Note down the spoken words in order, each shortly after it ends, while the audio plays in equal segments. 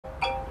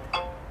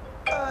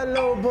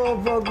Hello,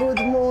 Baba. Good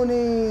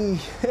morning.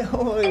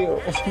 How are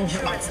you?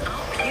 Insurance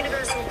up,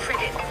 universal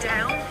credit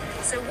down.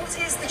 So what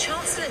is the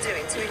Chancellor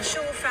doing to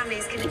ensure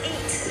families can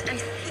eat and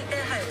heat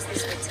their homes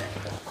this winter?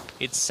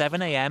 It's 7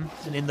 a.m.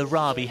 and in the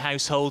Rarbi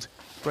household,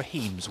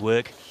 Brahim's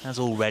work has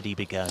already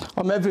begun.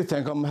 I'm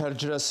everything. I'm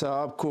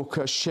hairdresser,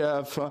 cook,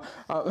 chef,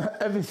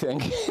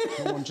 everything.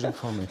 One drink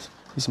from it.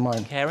 It's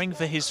mine. Caring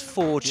for his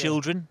 4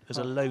 children as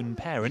a lone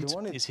parent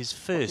is his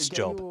first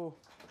job.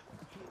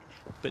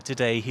 But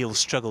today he'll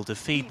struggle to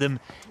feed them,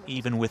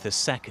 even with a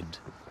second.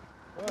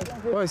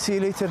 Well, see you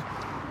later.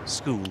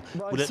 School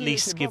will at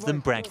least give them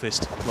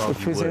breakfast while he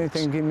If there's works.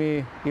 anything, give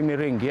me a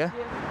ring, yeah?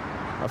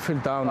 I feel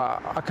down.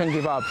 I can't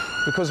give up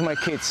because of my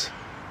kids.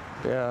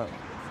 Yeah.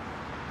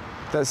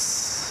 I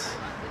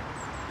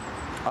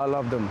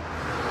love them.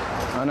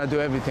 And I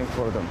do everything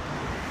for them.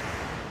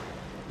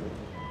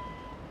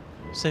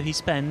 So he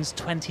spends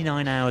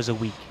 29 hours a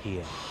week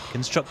here.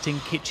 Constructing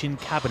kitchen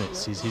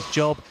cabinets is his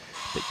job,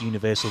 but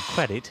universal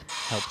credit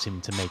helps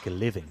him to make a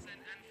living.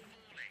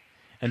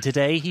 And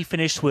today he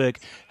finished work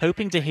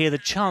hoping to hear the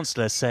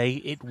Chancellor say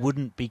it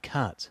wouldn't be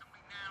cut. We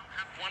now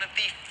have one of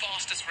the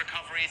fastest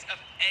recoveries of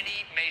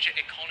any major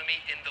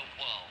economy in the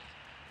world.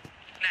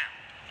 Now,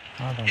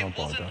 I don't know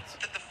about that.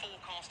 that the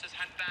forecasters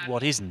had bad...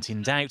 What isn't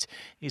in doubt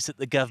is that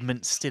the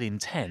government still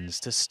intends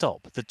to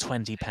stop the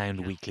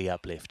 £20 weekly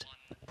uplift.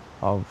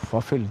 I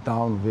feel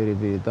down, very,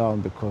 very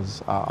down,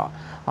 because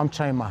I'm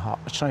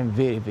trying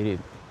very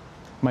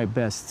my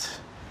best.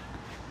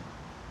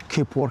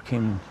 Keep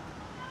working,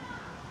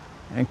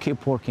 and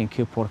keep working,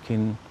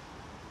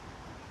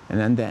 and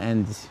in the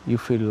end, you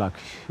feel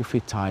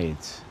tired,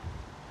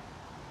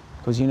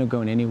 because you're not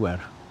going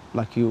anywhere,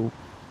 like you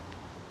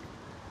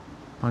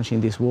punching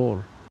this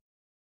wall.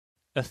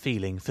 A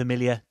feeling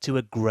familiar to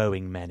a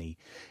growing many.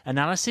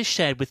 Analysis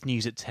shared with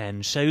News at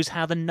 10 shows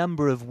how the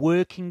number of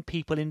working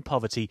people in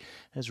poverty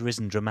has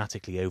risen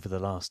dramatically over the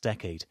last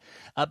decade,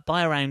 up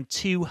by around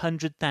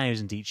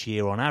 200,000 each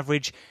year on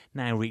average,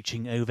 now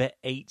reaching over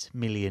 8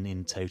 million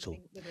in total.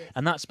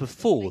 And that's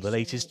before the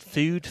latest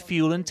food,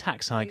 fuel and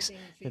tax hikes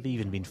have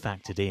even been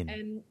factored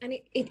in. And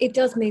it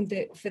does mean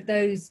that for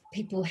those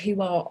people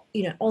who are,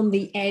 on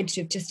the edge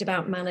of just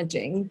about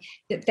managing,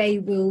 that they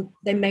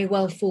may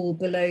well fall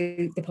below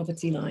the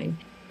poverty line.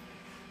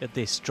 At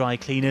this dry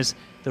cleaners,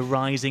 the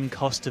rising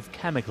cost of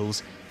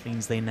chemicals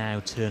means they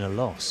now turn a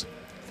loss.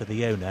 For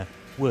the owner,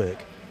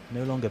 work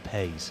no longer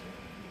pays.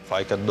 If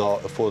I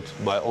cannot afford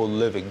my own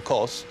living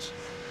costs,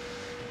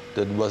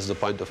 then what's the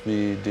point of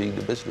me doing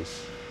the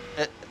business?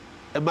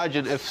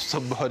 Imagine if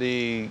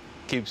somebody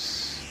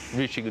keeps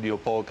reaching in your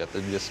pocket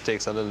and just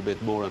takes a little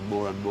bit more and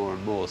more and more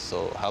and more,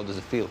 so how does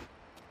it feel?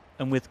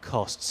 And with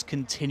costs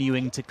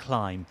continuing to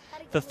climb,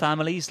 for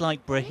families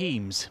like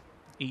Brahim's,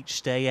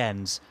 each day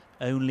ends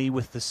only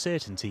with the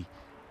certainty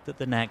that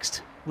the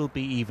next will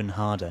be even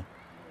harder.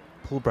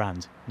 Paul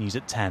Brand, News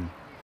at 10.